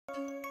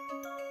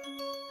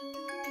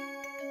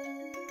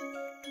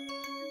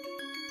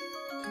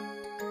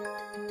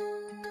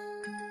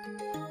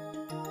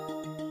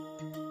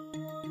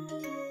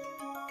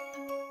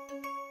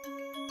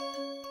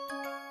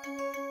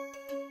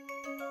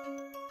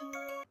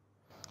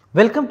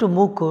Welcome to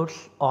MOOC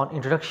course on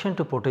Introduction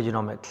to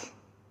Proteogenomics.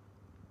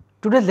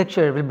 Today's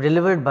lecture will be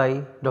delivered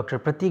by Dr.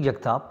 Pratik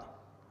Jagtap.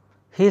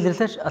 He is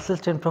Research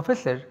Assistant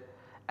Professor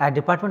at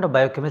Department of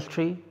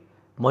Biochemistry,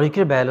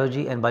 Molecular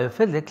Biology and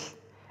Biophysics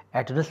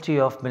at University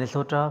of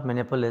Minnesota,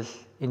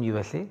 Minneapolis in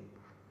USA.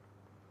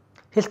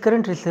 His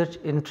current research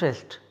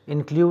interest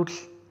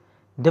includes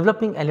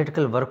developing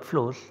analytical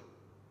workflows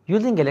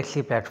using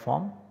Galaxy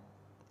platform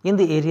in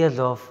the areas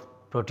of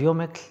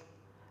proteomics,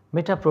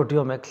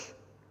 metaproteomics,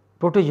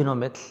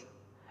 proteogenomics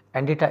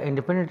and data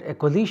independent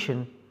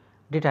acquisition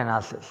data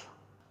analysis.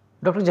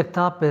 Dr.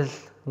 Jagtap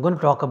is going to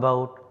talk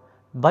about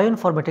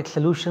bioinformatics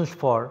solutions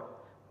for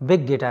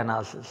big data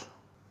analysis.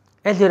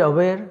 As you are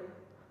aware,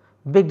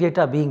 big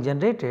data being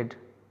generated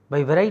by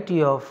a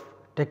variety of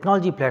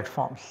technology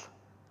platforms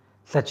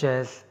such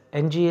as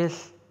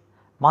NGS,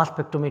 mass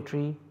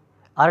spectrometry,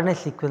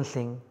 RNA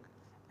sequencing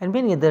and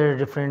many other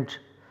different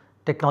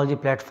technology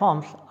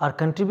platforms are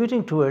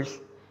contributing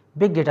towards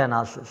big data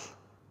analysis.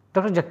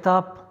 Dr.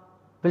 Jagtap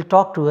will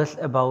talk to us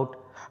about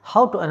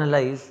how to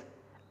analyze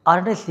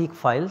RNA-seq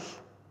files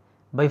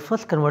by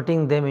first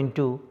converting them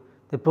into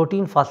the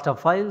protein FASTA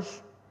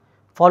files,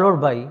 followed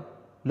by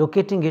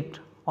locating it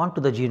onto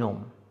the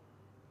genome.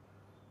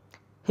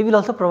 He will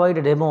also provide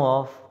a demo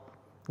of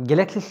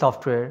Galaxy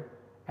software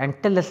and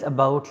tell us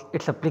about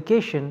its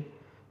application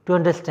to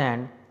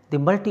understand the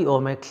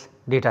multi-omics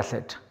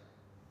dataset.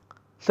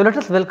 So, let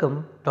us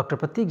welcome Dr.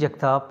 Pratik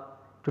Jagtap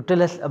to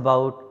tell us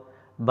about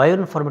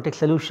bioinformatics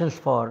solutions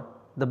for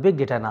the big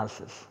data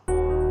analysis.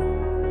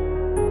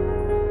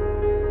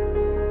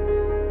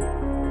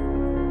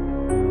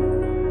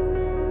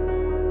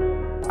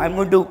 I am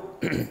going to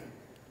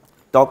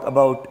talk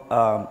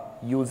about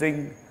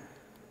using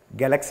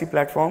Galaxy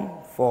platform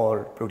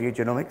for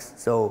proteogenomics.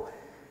 So,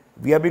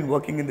 we have been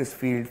working in this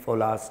field for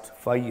last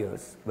 5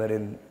 years,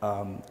 wherein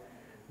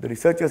the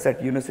researchers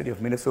at University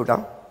of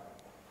Minnesota,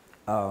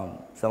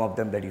 some of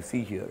them that you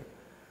see here,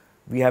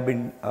 we have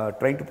been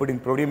trying to put in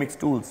proteomics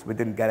tools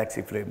within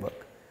Galaxy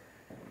framework.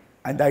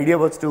 And the idea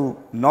was to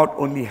not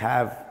only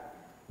have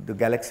the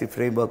Galaxy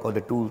framework or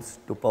the tools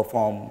to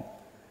perform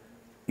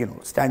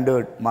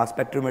standard mass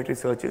spectrometry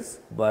searches,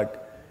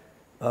 but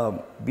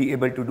be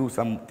able to do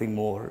something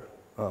more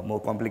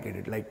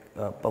complicated like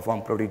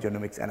perform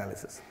proteogenomics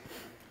analysis.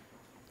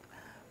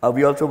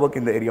 We also work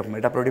in the area of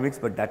metaproteomics,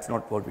 but that is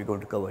not what we are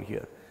going to cover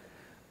here.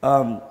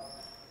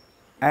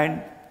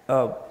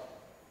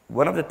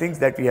 One of the things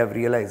that we have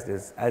realized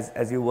is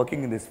as you are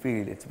working in this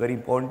field, it is very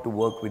important to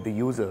work with the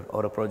user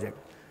or a project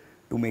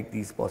to make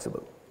these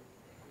possible.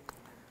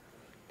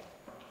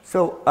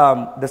 So,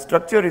 the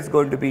structure is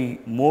going to be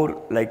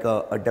more like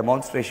a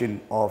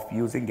demonstration of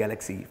using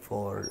Galaxy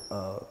for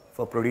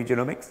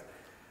proteogenomics,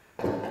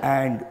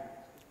 and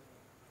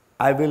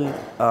I will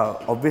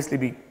obviously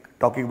be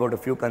talking about a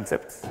few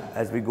concepts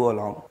as we go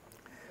along.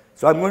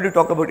 So, I am going to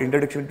talk about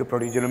introduction to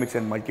proteogenomics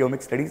and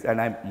multi-omics studies,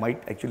 and I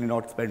might actually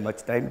not spend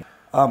much time.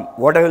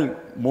 What I will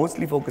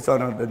mostly focus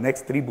on the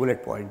next 3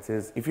 bullet points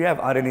is, if you have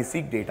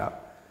RNA-seq data,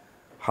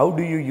 how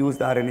do you use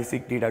the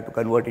RNA-seq data to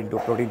convert into a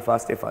protein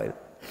FASTA file,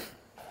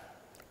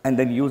 and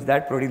then use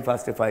that protein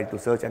FASTA file to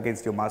search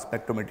against your mass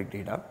spectrometric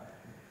data,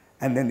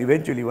 and then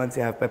eventually once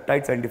you have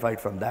peptides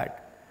identified from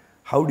that,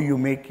 how do you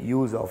make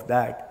use of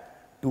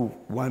that to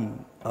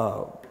one,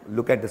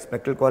 look at the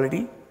spectral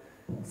quality,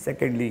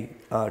 secondly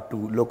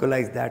to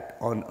localize that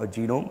on a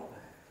genome,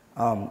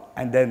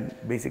 and then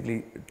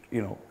basically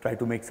try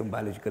to make some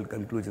biological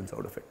conclusions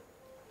out of it.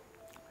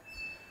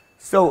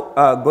 So,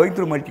 going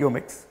through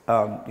multi-omics,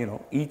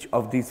 each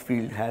of these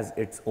fields has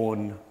its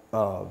own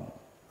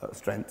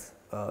strengths,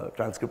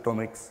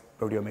 transcriptomics,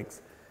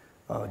 proteomics,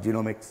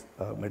 genomics,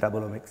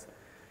 metabolomics,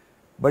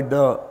 but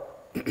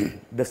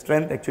the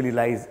strength actually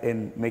lies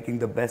in making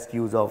the best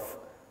use of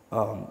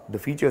the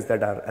features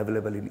that are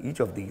available in each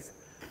of these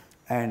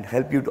and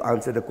help you to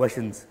answer the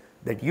questions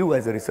that you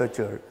as a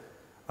researcher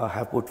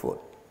have put forth.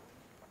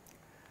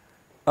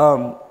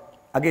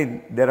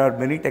 Again, there are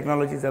many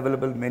technologies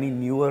available, many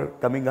newer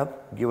coming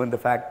up, given the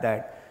fact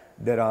that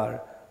there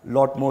are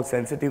lot more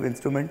sensitive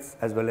instruments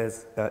as well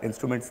as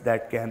instruments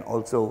that can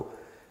also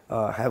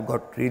have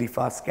got really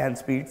fast scan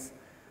speeds.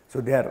 So,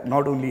 they are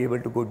not only able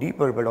to go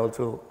deeper, but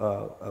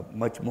also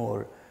much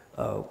more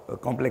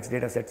complex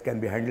data sets can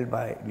be handled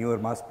by newer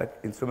mass spec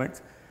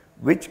instruments,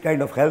 which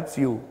kind of helps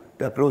you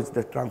to approach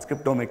the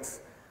transcriptomics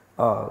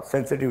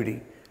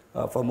sensitivity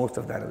for most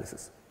of the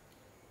analysis.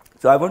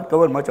 So, I won't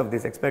cover much of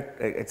this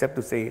except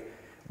to say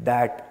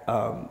that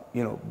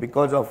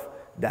because of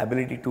the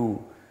ability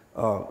to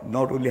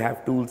not only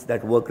have tools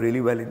that work really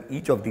well in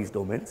each of these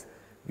domains,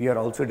 we are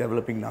also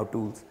developing now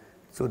tools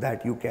so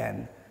that you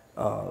can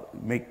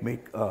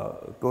make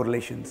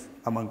correlations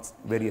amongst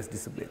various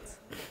disciplines.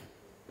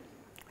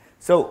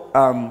 So,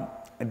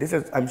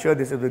 I'm sure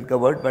this has been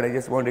covered, but I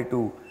just wanted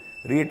to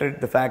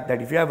reiterate the fact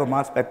that if you have a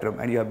mass spectrum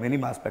and you have many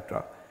mass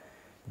spectra,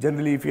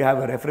 generally if you have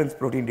a reference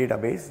protein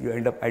database, you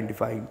end up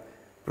identifying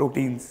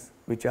proteins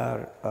which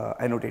are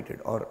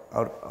annotated or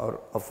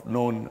of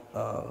known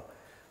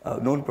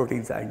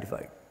proteins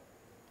identified.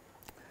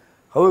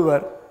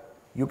 However,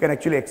 you can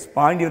actually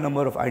expand your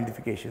number of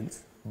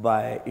identifications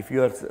by, if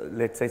you are,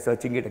 let's say,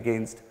 searching it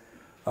against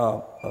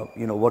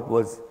what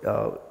was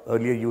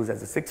earlier used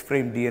as a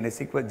 6-frame DNA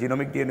sequence,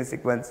 genomic DNA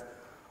sequence,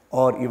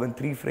 or even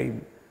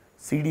 3-frame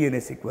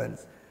cDNA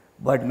sequence.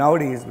 But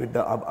nowadays, with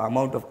the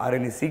amount of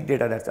RNA-seq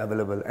data that's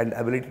available and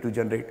ability to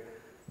generate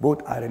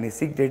both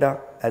RNA-seq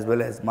data as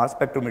well as mass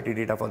spectrometry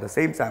data for the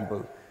same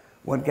sample,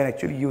 one can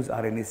actually use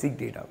RNA-seq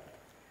data.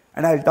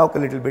 And I'll talk a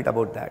little bit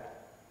about that.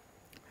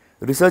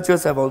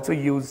 Researchers have also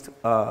used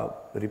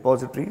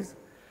repositories,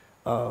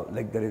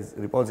 like there is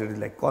repositories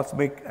like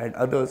Cosmic and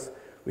others,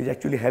 which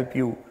actually help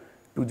you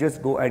to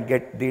just go and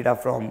get data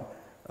from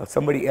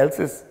somebody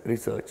else's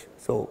research.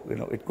 So,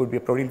 it could be a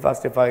protein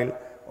FASTA file,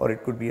 or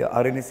it could be a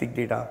RNA-seq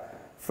data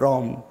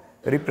from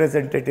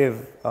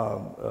representative,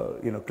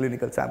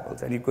 clinical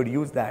samples, and you could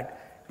use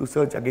that to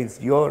search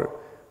against your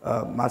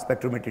mass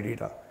spectrometry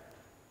data,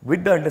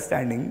 with the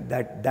understanding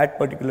that that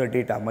particular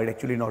data might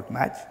actually not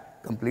match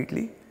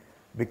completely,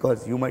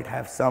 because you might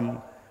have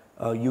some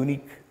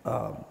unique,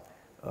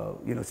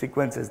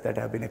 sequences that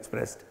have been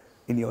expressed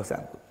in your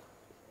sample.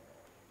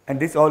 And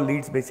this all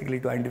leads basically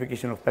to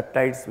identification of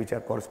peptides which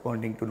are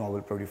corresponding to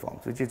novel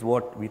proteoforms, which is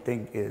what we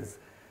think is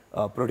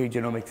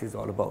proteogenomics is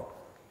all about.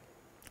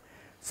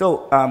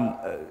 So,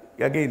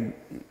 again,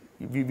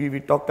 we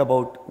talked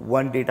about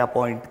one data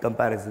point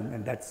comparison,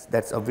 and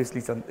that's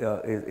obviously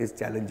is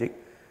challenging,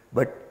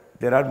 but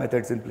there are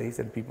methods in place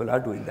and people are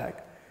doing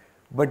that.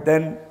 But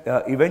then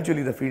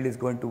eventually the field is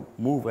going to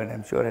move, and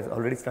I'm sure has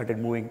already started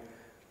moving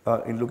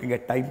in looking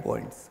at time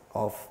points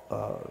of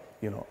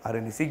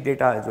RNA-seq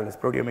data as well as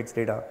proteomics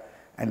data,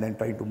 and then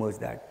trying to merge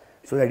that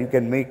so that you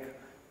can make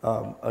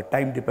a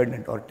time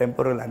dependent or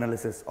temporal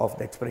analysis of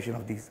the expression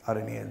of these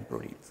RNA and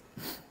proteins.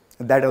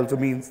 And that also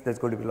means there's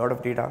going to be a lot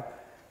of data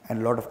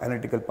and a lot of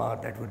analytical power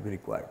that would be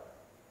required.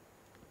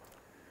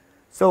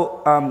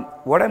 So,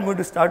 what I'm going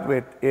to start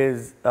with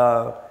is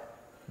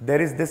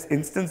there is this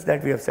instance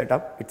that we have set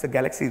up. It's a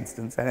Galaxy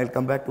instance, and I'll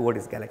come back to what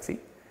is Galaxy.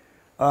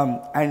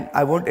 And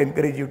I won't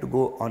encourage you to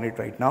go on it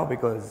right now,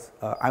 because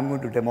I'm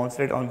going to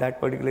demonstrate on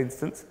that particular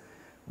instance,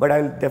 but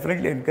I'll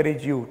definitely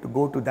encourage you to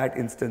go to that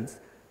instance.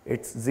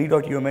 It's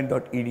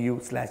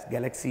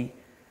z.umn.edu/galaxy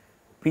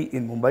P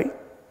in Mumbai,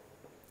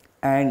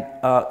 and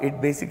it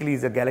basically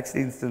is a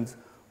Galaxy instance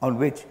on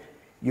which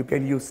you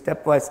can use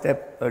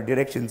step-by-step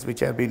directions which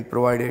have been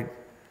provided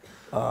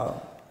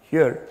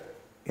here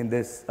in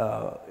this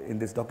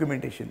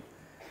documentation,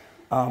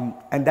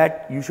 and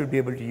that you should be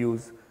able to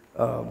use.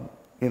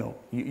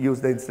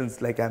 Use the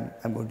instance like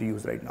I'm going to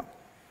use right now.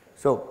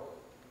 So,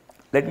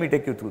 let me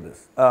take you through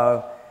this.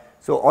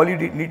 So, all you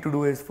need to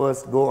do is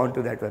first go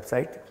onto that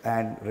website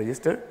and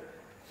register,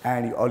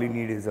 and all you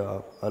need is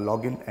a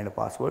login and a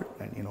password,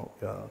 and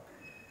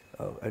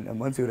and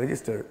once you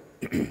register,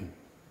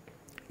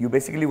 you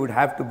basically would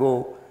have to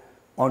go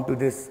onto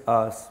this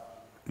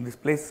in this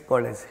place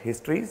called as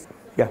histories.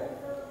 Yeah. If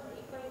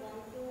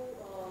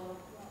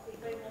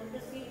I want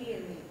to see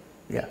DNA,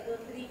 Yeah. like the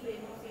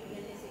 3-frame of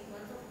cDNA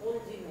sequence of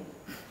whole genome,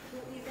 so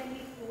is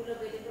any tool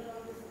available on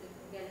this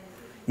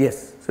Galaxy?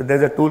 Yes. So,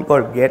 there's a tool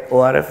called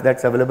GetORF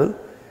that's available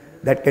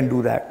that can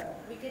do that.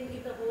 We can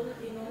give the whole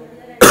genome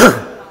there and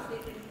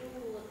translate it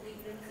into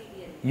 3-frame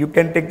cDNA. You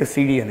can take the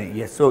cDNA,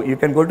 yes. So, you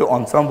can go to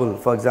Ensemble,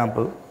 for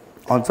example.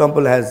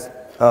 Ensemble has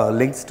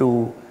links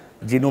to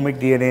genomic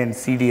DNA and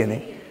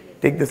cDNA.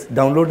 Take this,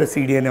 download the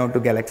cDNA onto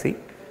Galaxy,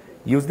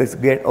 use this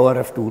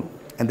GetORF tool,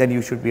 and then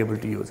you should be able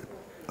to use it.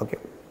 Okay.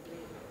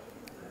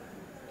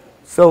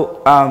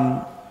 So,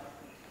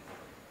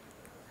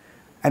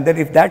 and then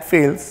if that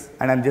fails,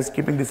 and I'm just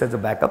keeping this as a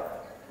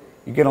backup,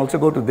 you can also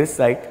go to this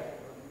site.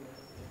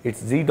 It's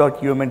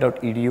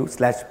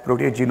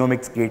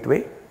z.umn.edu/proteogenomics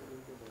gateway,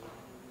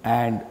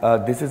 and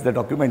this is the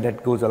document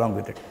that goes along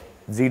with it.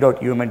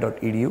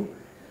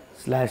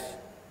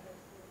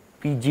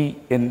 z.umn.edu/pg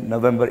in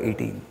November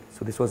 18.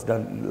 So, this was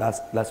done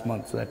last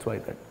month, so that's why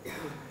that.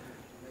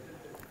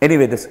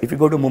 Anyway, if you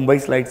go to Mumbai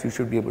slides, you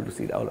should be able to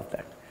see all of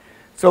that.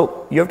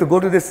 So, you have to go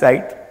to this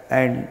site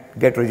and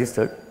get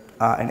registered,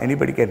 and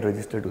anybody can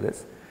register to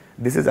this.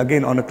 This is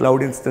again on a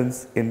cloud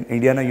instance in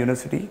Indiana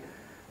University,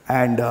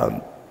 and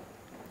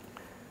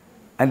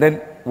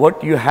then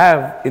what you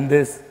have in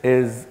this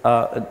is,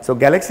 so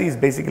Galaxy is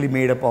basically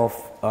made up of,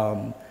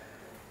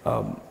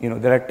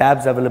 there are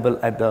tabs available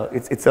at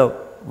it's a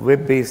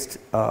web-based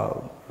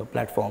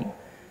platform.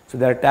 So,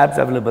 there are tabs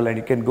available, and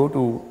you can go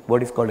to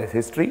what is called as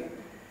history,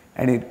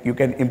 and you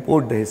can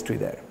import the history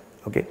there.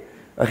 Okay.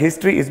 A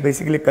history is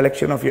basically a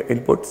collection of your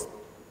inputs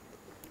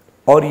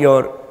or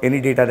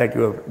any data that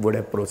you would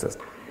have processed,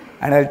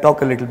 and I'll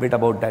talk a little bit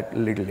about that a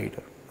little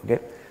later. Okay.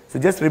 So,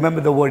 just remember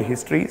the word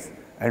histories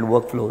and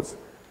workflows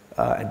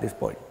at this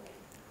point.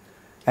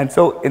 And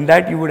so, in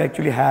that you would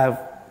actually have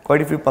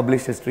quite a few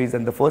published histories,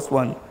 and the first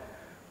one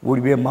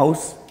would be a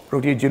mouse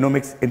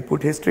proteogenomics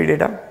input history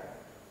data.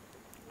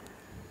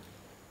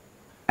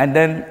 And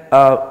then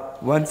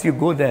once you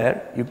go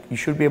there, you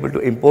should be able to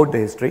import the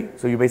history.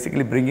 So, you're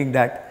basically bringing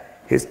that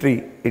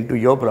history into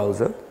your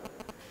browser,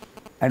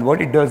 and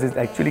what it does is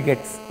actually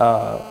gets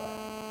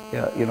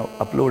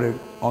uploaded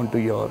onto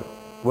your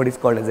what is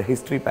called as a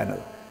history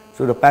panel.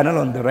 So the panel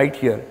on the right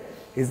here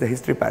is the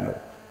history panel.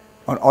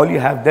 And all you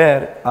have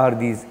there are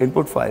these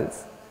input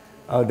files.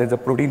 There's a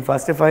protein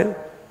FASTA file,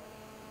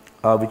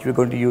 which we're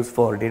going to use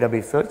for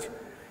database search.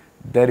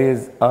 There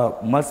is a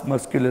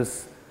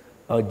musculus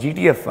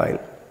GTF file,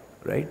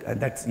 right, and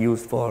that's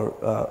used for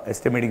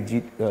estimating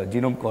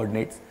genome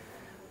coordinates.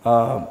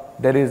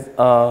 There is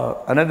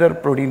another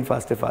protein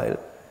FASTA file,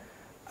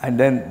 and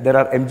then there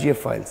are MGF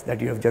files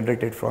that you have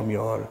generated from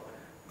your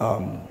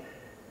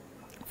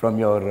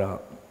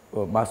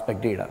mass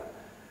spec data.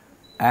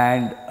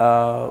 And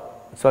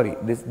sorry,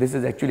 this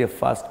is actually a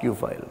FASTQ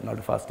file, not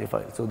a FASTA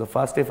file. So the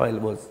FASTA file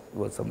was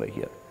somewhere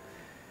here.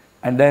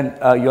 And then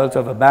you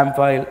also have a BAM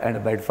file and a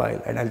BED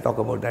file, and I'll talk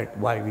about that,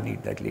 why we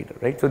need that later,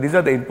 right? So these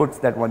are the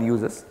inputs that one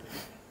uses.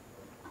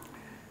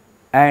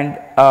 And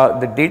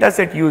the data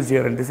set used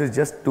here, and this is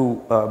just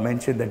to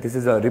mention that this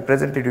is a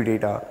representative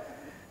data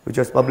which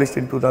was published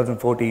in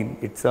 2014.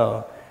 It's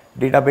a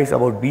database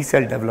about B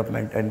cell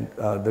development, and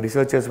the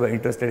researchers were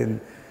interested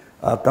in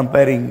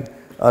comparing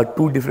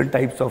two different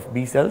types of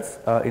B cells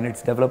in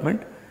its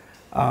development.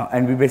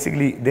 And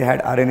they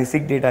had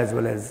RNA-seq data as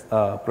well as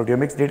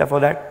proteomics data for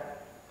that.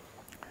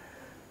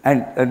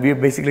 And we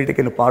have basically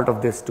taken a part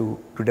of this to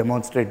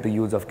demonstrate the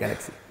use of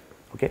Galaxy.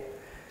 Okay.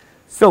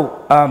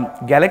 So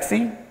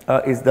Galaxy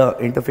is the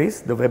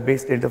interface, the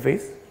web-based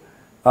interface.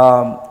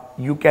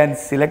 You can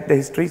select the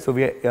history. So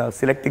we are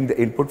selecting the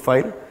input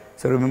file.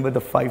 So remember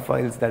the 5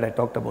 files that I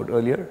talked about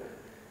earlier.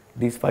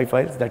 These 5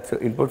 files, that's the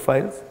input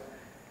files.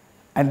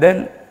 And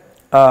then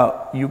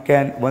you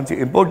can, once you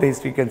import the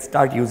history, you can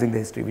start using the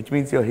history, which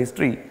means your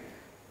history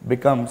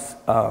becomes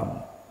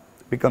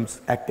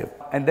active.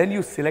 And then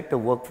you select a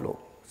workflow.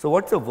 So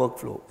what's a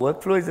workflow?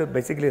 Workflow is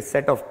basically a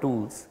set of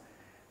tools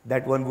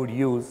that one would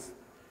use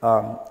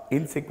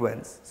in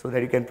sequence so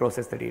that you can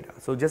process the data.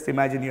 So just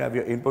imagine you have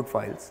your input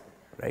files,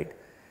 right?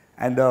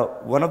 And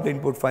one of the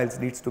input files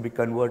needs to be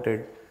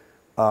converted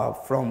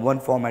from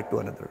one format to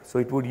another. So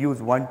it would use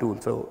one tool.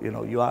 So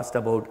you asked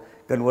about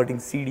converting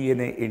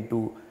cDNA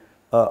into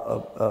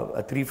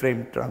a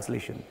 3-frame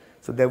translation.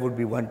 So there would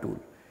be one tool.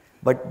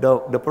 But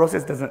the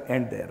process doesn't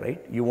end there,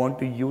 right? You want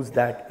to use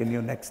that in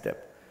your next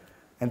step.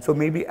 And so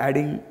maybe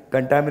adding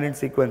contaminant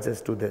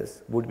sequences to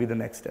this would be the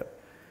next step.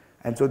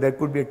 And so there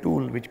could be a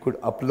tool which could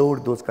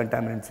upload those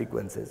contaminant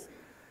sequences.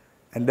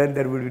 And then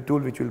there will be a tool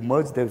which will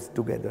merge those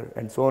together,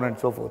 and so on and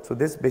so forth. So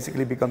this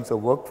basically becomes a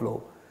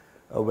workflow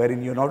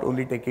wherein you're not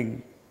only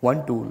taking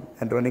one tool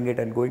and running it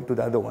and going to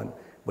the other one,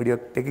 but you're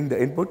taking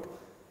the input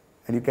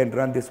and you can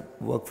run this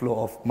workflow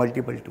of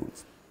multiple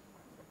tools,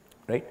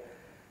 right?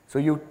 So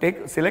you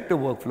select a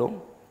workflow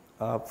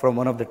from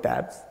one of the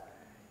tabs,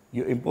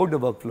 you import the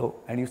workflow,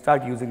 and you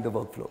start using the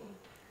workflow.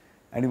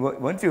 And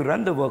once you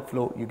run the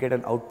workflow, you get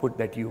an output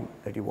that you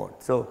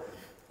want. So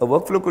a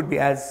workflow could be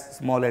as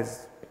small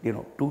as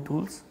 2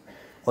 tools,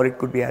 or it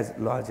could be as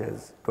large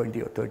as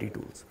 20 or 30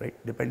 tools, right?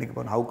 Depending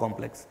upon how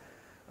complex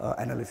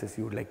analysis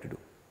you would like to do.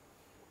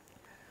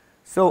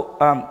 So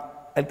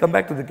I'll come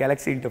back to the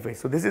Galaxy interface.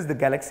 So this is the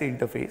Galaxy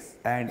interface,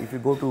 and if you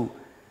go to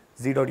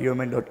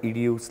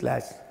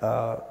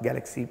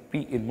z.umn.edu/galaxyp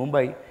in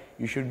Mumbai,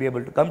 you should be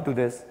able to come to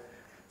this.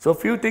 So a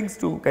few things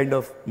to kind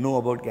of know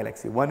about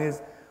Galaxy. One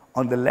is,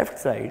 on the left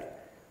side,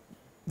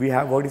 we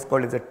have what is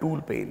called as a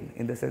tool pane,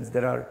 in the sense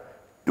there are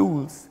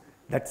tools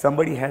that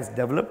somebody has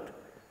developed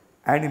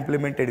and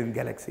implemented in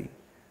Galaxy.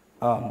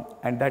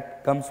 And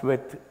that comes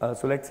with,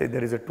 so let's say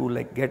there is a tool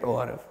like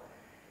GetORF.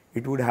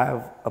 It would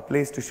have a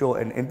place to show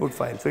an input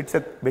file. So it's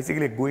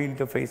basically a GUI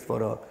interface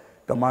for a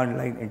command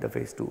line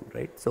interface tool,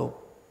 right? So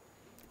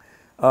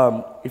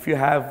if you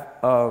have,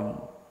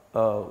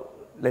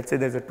 let's say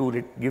there's a tool,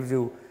 it gives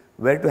you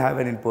where to have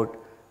an input,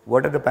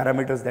 what are the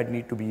parameters that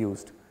need to be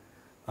used.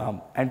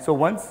 And so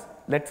once,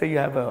 let's say you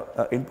have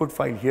an input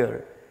file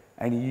here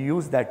and you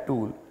use that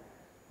tool,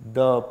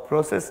 the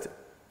processed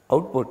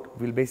output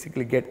will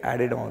basically get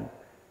added on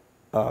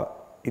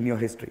in your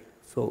history.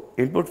 So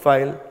input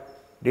file,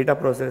 data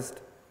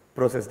processed,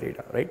 process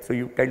data, right? So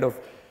you kind of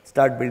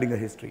start building a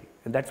history,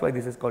 and that's why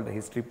this is called the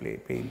history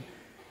pane,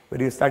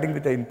 where you're starting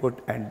with the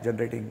input and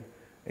generating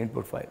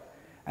input file.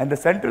 And the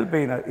central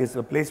pane is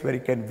a place where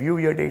you can view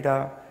your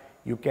data,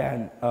 you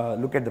can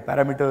look at the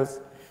parameters,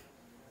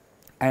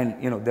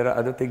 and there are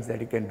other things that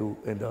you can do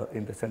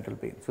in the central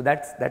pane. So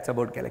that's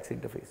about Galaxy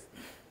interface.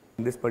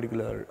 In this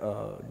particular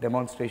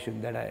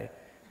demonstration that I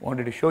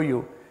wanted to show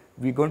you,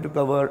 we're going to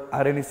cover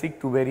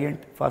RNA-seq to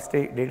variant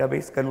FASTA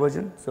database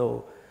conversion.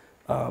 So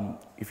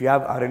if you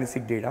have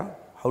RNA-seq data,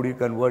 how do you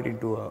convert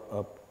into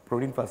a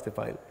protein FASTA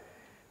file?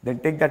 Then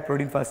take that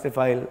protein FASTA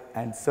file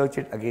and search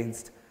it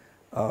against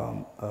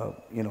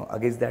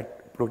against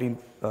that protein,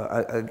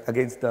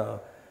 against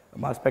the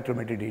mass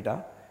spectrometry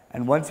data.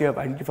 And once you have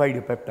identified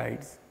your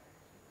peptides,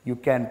 you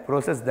can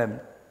process them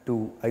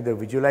to either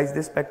visualize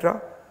this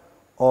spectra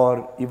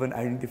or even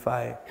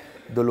identify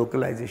the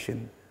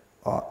localization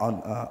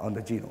on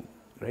the genome,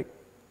 right?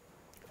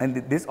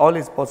 And this all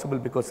is possible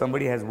because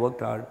somebody has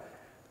worked hard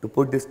to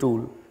put this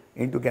tool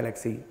into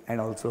Galaxy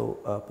and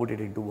also put it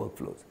into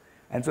workflows.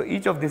 And so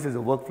each of this is a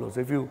workflow. So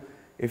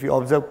if you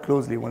observe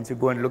closely, once you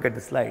go and look at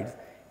the slides,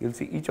 you'll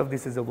see each of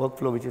this is a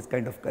workflow which is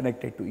kind of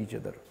connected to each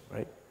other,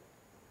 right?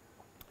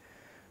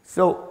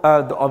 So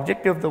the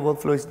objective of the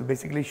workflow is to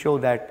basically show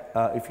that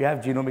if you have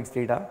genomics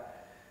data,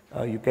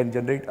 you can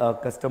generate a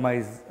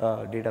customized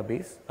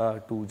database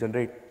to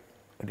generate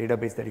a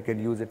database that you can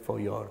use it for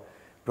your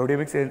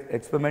proteomics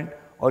experiment,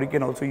 or you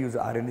can also use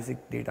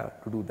RNA-seq data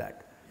to do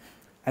that.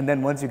 And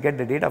then once you get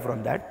the data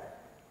from that,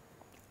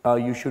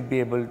 you should be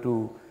able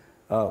to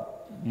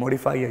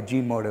modify a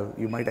gene model.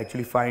 You might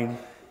actually find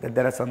that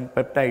there are some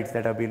peptides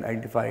that have been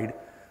identified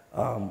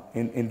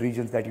in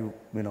regions that you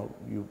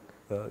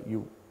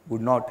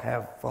would not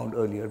have found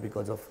earlier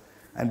because of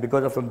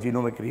some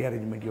genomic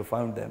rearrangement you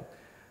found them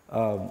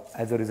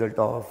as a result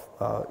of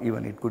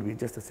even it could be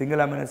just a single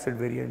amino acid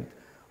variant,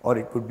 or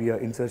it could be an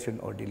insertion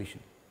or deletion.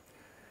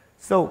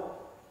 So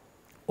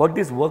what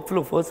this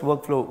workflow, first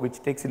workflow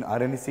which takes in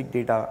RNA-seq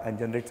data and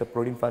generates a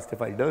protein FASTA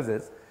file does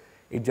is,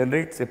 it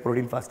generates a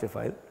protein FASTA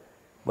file,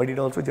 but it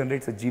also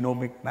generates a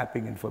genomic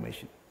mapping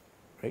information,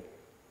 right?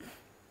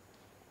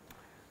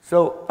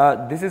 So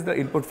this is the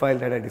input file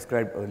that I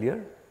described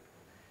earlier,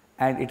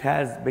 and it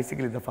has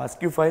basically the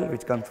FASTQ file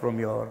which comes from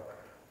your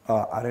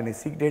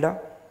RNA-seq data,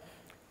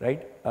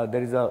 right?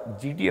 There is a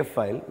GTF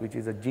file which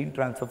is a gene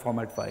transfer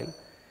format file,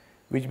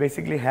 which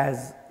basically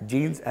has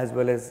genes as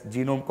well as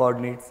genome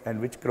coordinates and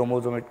which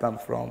chromosome it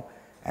comes from,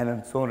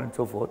 and so on and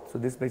so forth. So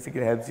this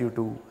basically helps you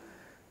to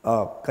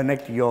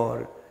connect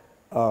your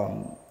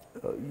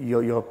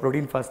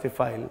protein FASTA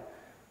file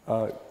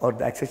or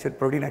the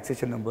protein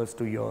accession numbers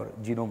to your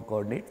genome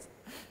coordinates.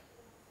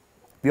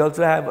 We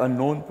also have a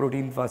known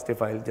protein FASTA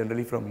file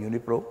generally from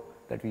UniPro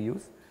that we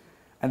use,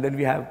 and then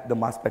we have the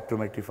mass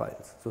spectrometry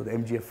files, so the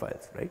MGF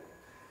files, right?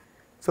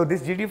 So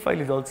this GTF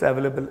file is also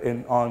available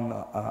on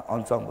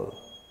Ensemble.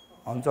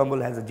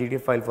 Ensemble has a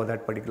GTF file for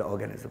that particular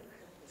organism,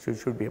 so you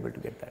should be able to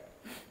get that.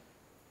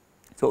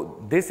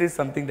 So this is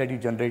something that you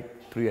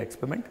generate through your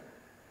experiment.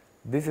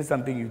 This is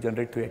something you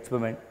generate through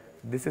experiment.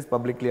 This is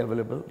publicly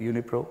available,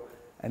 UniPro,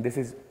 and this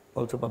is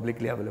also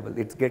publicly available.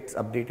 It gets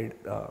updated,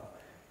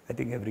 I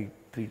think every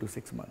 3 to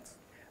 6 months.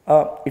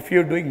 If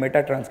you're doing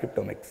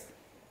metatranscriptomics,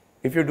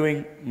 if you're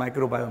doing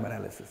microbiome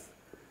analysis,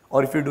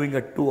 or if you're doing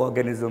a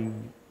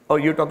 2-organism, or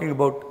you're talking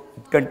about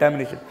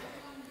contamination.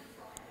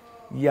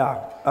 Yeah.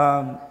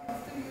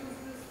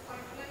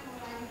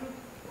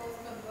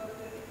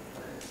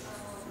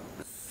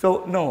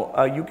 So no,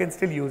 you can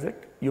still use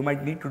it. You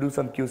might need to do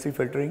some QC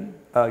filtering.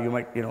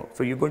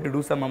 So you're going to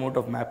do some amount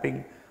of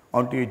mapping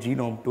onto your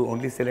genome to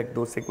only select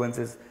those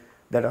sequences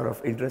that are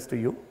of interest to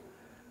you.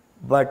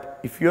 But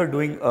if you're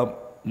doing a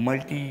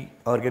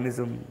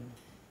multi-organism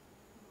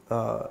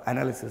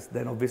analysis,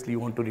 then obviously you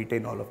want to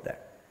retain all of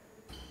that.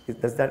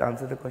 Does that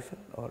answer the question,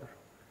 or?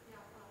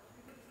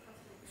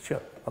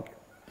 Sure. Okay.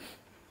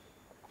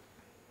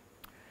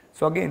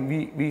 So again,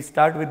 we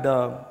start with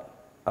the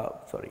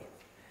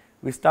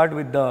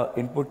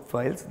input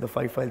files, the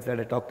 5 files that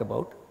I talked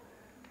about,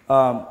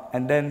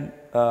 and then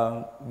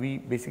we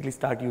basically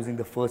start using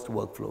the first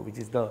workflow, which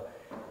is the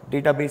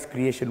database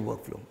creation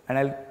workflow. And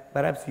I'll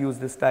perhaps use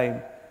this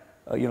time,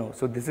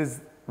 so this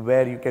is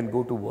where you can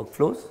go to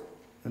workflows.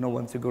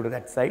 Once you go to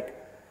that site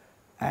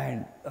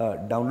and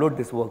download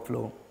this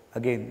workflow,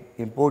 again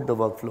import the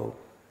workflow,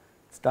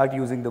 start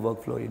using the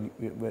workflow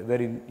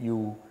wherein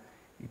you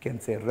can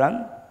say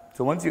run.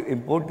 So once you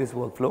import this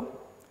workflow,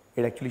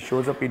 it actually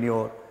shows up in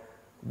your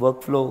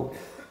workflow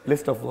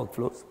list of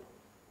workflows.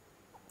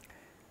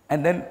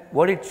 And then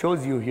what it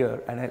shows you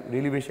here, and I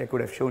really wish I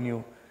could have shown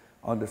you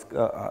on this,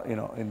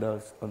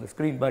 on the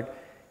screen, but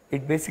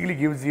it basically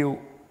gives you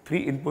 3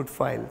 input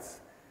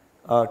files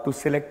to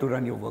select to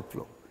run your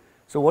workflow.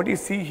 So what you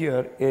see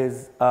here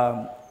is,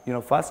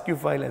 FASTQ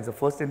file as the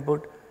first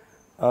input,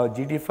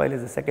 GTF file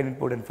as the second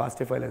input, and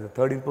FASTA file as the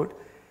third input.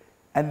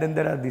 And then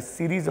there are this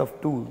series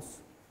of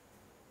tools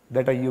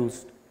that are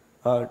used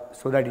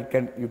so that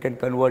you can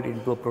convert it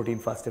into a protein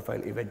FASTA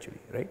file eventually,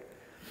 right?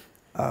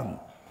 So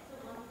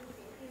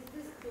is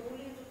this tool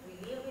really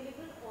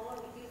available, or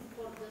it is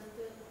for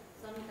just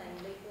some time,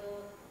 like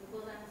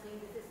because I'm saying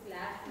this is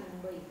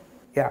 /Mumbai.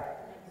 Yeah.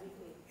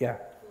 Yeah.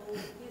 So it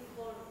is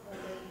for like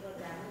a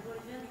demo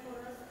version for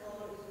us,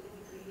 or it will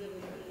be freely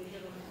available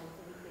later on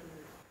also we can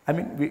use? I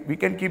mean, we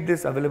can keep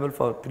this available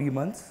for 3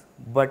 months,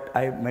 but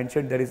I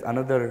mentioned there is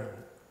another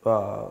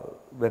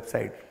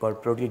website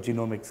called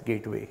Proteogenomics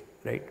Gateway,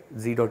 right?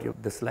 Z.U,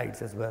 the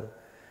slides as well.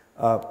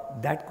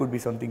 That could be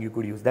something you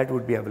could use. That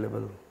would be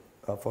available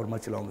for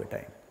much longer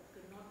time.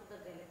 Not the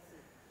Galaxy.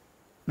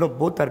 No,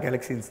 both are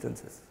Galaxy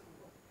instances.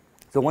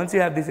 So once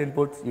you have these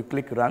inputs, you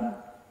click run.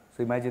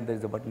 So imagine there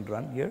is a button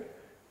run here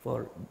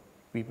for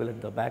people in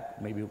the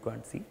back, maybe you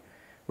can't see.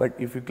 But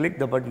if you click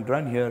the button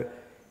run here,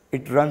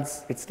 it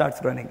runs, it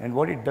starts running. And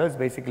what it does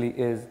basically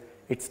is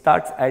it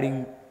starts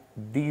adding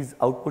these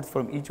outputs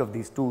from each of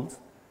these tools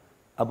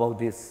above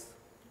this.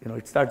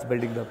 It starts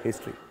building the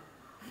history.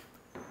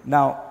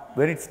 Now,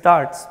 when it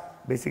starts,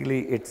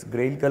 basically it's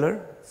grain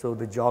color, so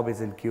the job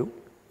is in queue,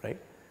 right?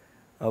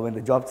 when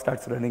the job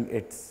starts running,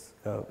 it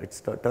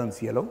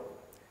turns yellow,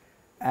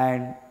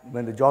 and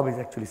when the job is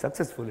actually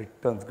successful, it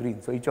turns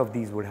green. So each of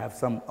these would have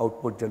some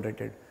output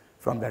generated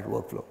from that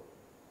workflow.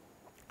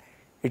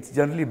 It's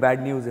generally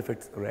bad news if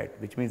it's red,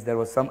 which means there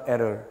was some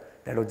error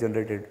that was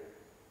generated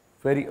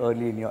very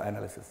early in your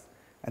analysis.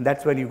 And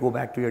that's when you go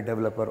back to your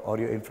developer or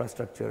your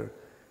infrastructure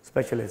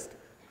specialist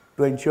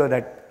to ensure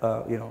that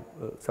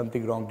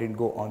something wrong didn't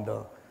go on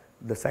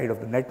the side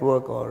of the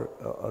network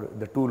or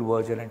the tool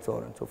version and so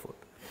on and so forth.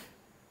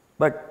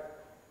 But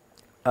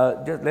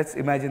just let's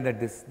imagine that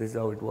this is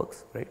how it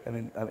works, right? I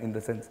mean, in the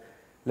sense,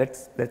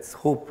 let's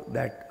hope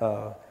that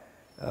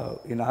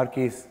in our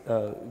case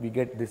we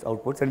get these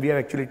outputs, and we have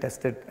actually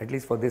tested, at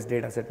least for this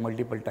data set,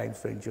 multiple times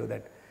to ensure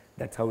that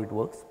that's how it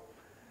works.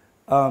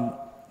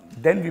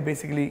 Then we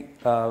basically,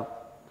 so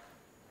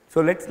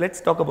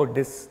let's talk about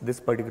this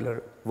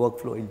particular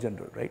workflow in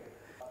general, right?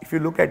 If you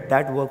look at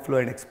that workflow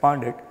and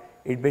expand it,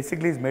 it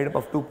basically is made up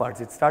of two parts.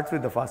 It starts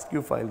with the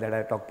FASTQ file that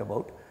I talked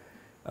about,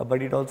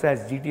 but it also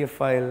has GTF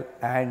file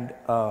and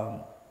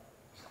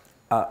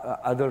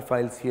other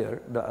files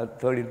here, the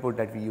third input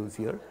that we use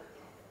here,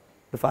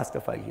 the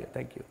FASTA file here,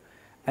 thank you.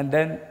 And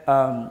then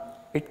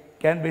it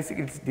can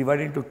basically, it's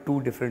divided into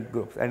two different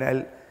groups,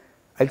 and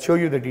I'll show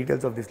you the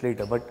details of this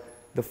later, but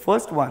the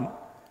first one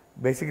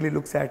basically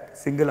looks at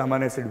single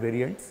amino acid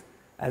variants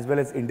as well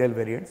as indel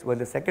variants, while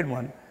the second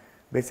one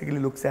basically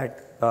looks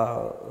at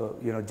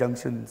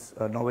junctions,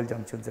 novel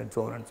junctions and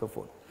so on and so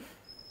forth.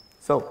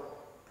 So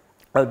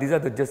these are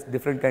the just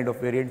different kind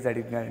of variants that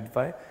you can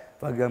identify.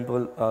 For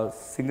example,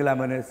 single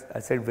amino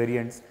acid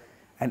variants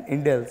and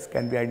indels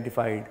can be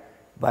identified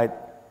by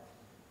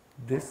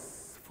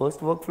this first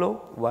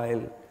workflow,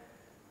 while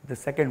the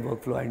second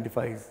workflow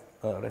identifies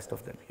rest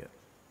of them here.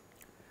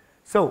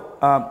 So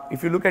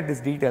if you look at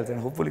these details,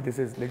 and hopefully this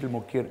is a little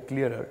more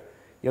clearer,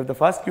 you have the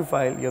FASTQ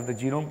file, you have the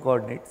genome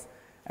coordinates,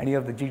 and you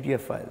have the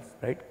GTF files,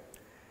 right?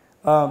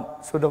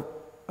 So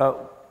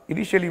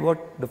initially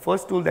what the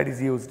first tool that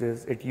is used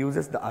is, it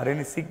uses the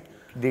RNA-seq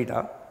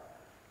data.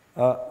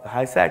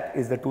 HiSat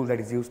is the tool that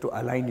is used to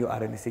align your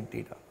RNA-seq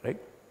data, right?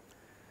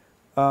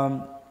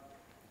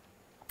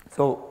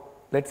 So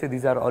let's say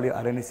these are all your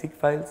RNA-seq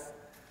files.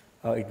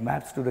 It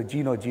maps to the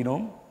gene or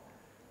genome,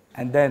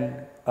 and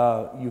then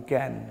you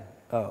can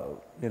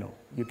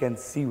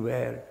see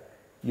where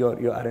your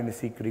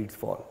RNA-seq reads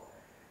fall.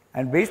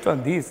 And based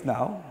on these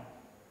now,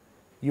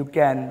 you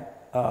can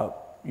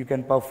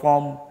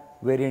perform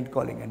variant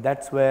calling, and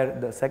that's where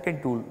the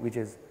second tool, which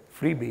is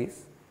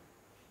Freebase,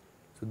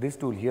 so this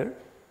tool here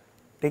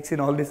takes in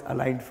all these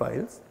aligned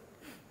files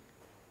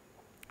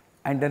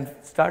and then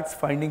starts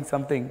finding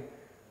something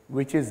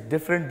which is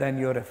different than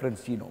your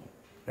reference genome,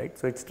 right?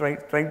 So it's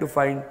trying to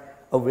find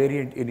a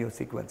variant in your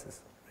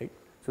sequences, right?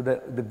 So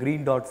the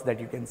green dots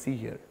that you can see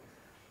here,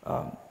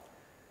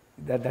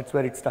 that's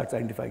where it starts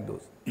identifying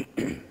those.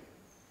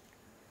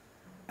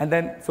 And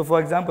then, so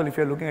for example, if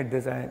you're looking at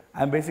this,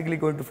 I'm basically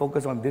going to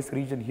focus on this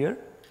region here.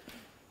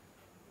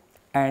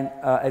 And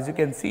as you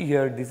can see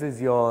here, this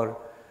is your,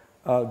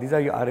 these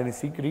are your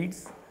RNA-seq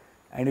reads.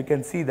 And you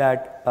can see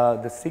that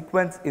the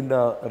sequence in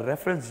the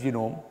reference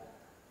genome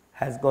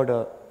has got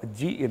a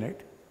G in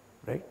it,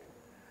 right?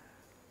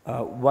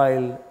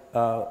 While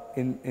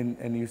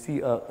and you see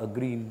a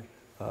green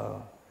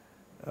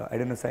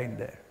adenosine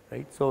there,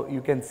 right? So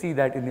you can see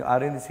that in the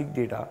RNA-seq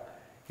data,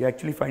 you're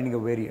actually finding a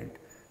variant.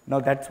 Now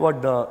that's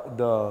what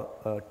the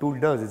tool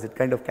does, is it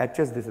kind of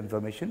captures this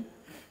information,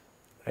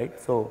 right?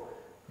 So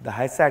the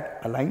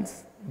HiSat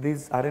aligns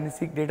these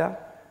RNA-seq data,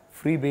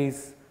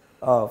 Freebase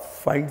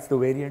finds the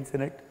variants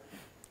in it,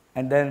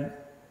 and then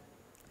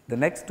the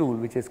next tool,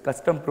 which is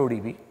Custom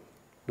ProDB,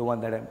 the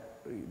one that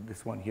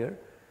this one here,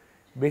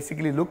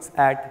 basically looks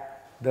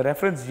at the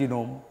reference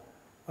genome,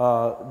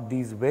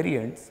 these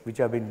variants which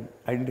have been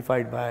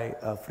identified by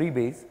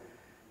Freebase,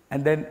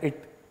 and then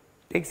it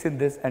takes in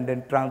this and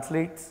then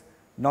translates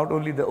not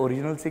only the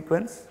original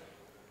sequence,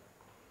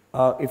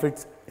 if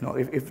it's,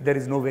 if there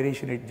is no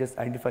variation, it just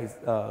identifies,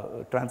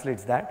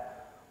 translates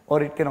that,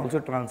 or it can also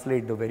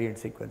translate the variant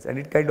sequence, and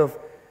it kind of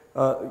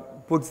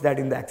puts that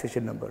in the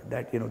accession number,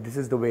 that this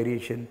is the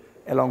variation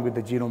along with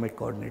the genomic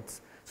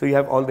coordinates. So you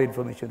have all the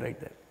information right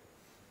there,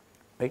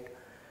 right?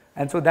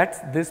 And so that's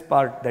this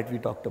part that we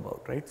talked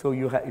about, right? So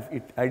you have,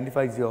 it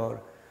identifies your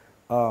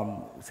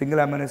single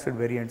amino acid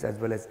variants as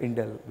well as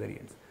indel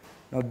variants.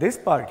 Now this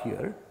part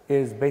here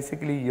is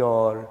basically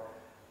your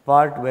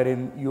part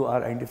wherein you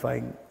are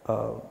identifying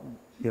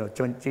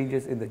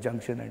changes in the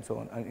junction and so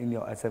on in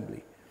your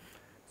assembly.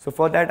 So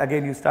for that,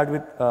 again, you start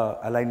with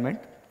alignment,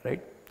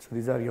 right? So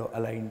these are your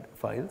aligned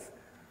files,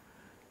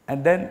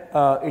 and then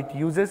it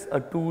uses a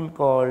tool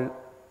called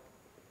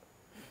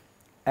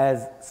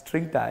as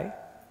string tie,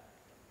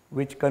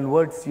 which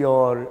converts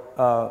your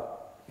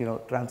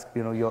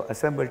your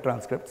assembled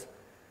transcripts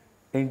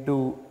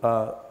into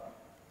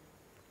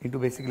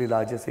basically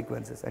larger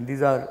sequences, and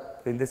these are,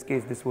 in this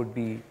case, this would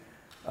be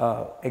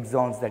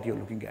exons that you're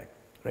looking at,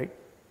 right?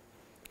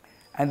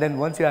 And then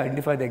once you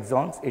identify the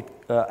exons, it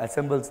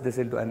assembles this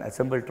into an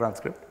assembled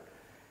transcript,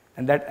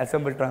 and that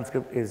assembled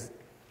transcript is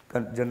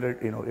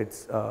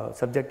it's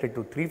subjected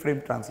to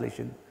 3-frame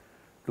translation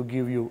to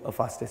give you a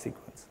faster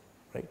sequence,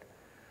 right?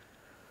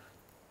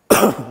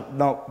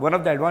 Now, one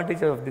of the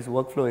advantages of this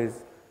workflow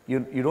is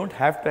you don't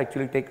have to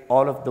actually take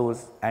all of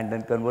those and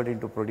then convert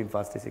into protein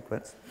FASTA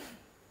sequence.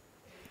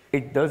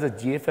 It does a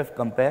GFF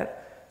compare,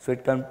 so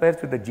it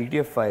compares with the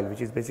GTF file,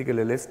 which is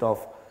basically a list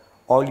of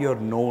all your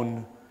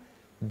known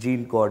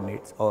gene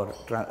coordinates or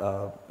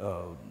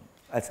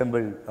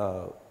assembled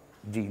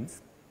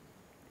genes,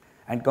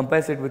 and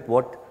compares it with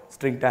what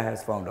StringTA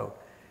has found out.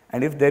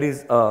 And if there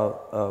is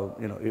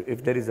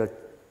if there is a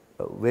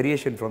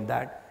variation from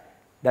that,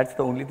 that's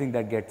the only thing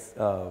that gets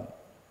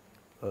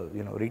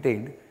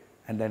retained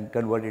and then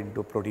converted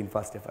into a protein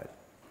FASTA file,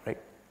 right?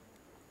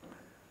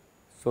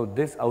 So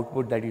this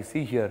output that you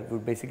see here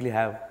would basically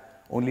have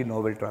only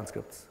novel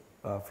transcripts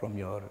from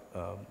your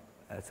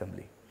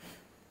assembly.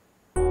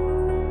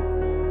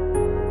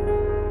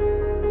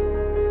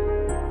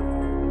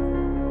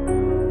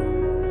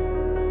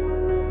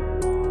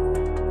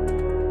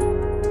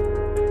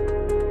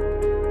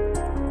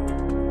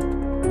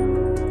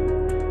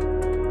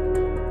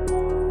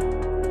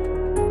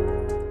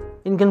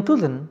 In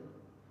conclusion,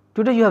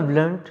 today you have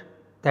learnt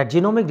that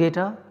genomic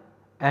data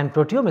and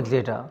proteomic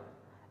data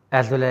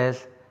as well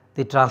as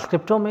the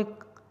transcriptomic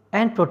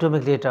and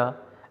proteomic data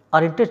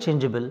are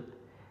interchangeable,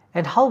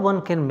 and how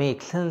one can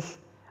make sense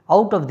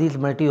out of these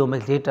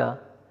multi-omics data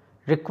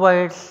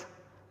requires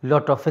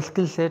lot of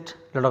skill set,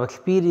 lot of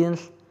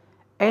experience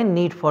and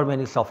need for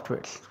many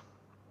softwares.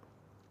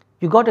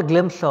 You got a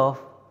glimpse of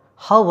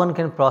how one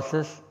can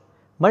process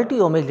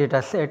multi-omics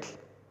data sets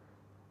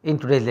in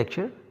today's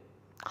lecture.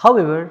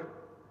 However,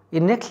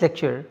 in next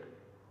lecture,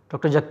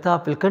 Dr.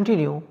 Jagtap will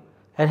continue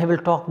and he will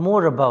talk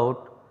more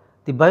about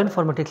the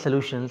bioinformatics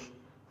solutions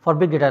for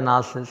big data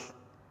analysis,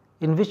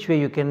 in which way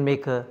you can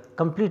make a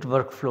complete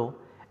workflow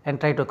and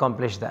try to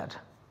accomplish that.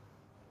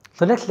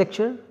 So, next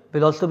lecture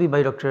will also be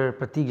by Dr.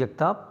 Pratik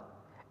Jagtap,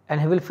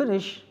 and he will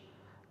finish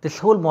this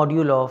whole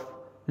module of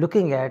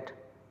looking at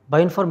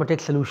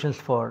bioinformatics solutions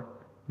for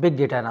big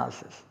data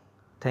analysis.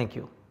 Thank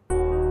you.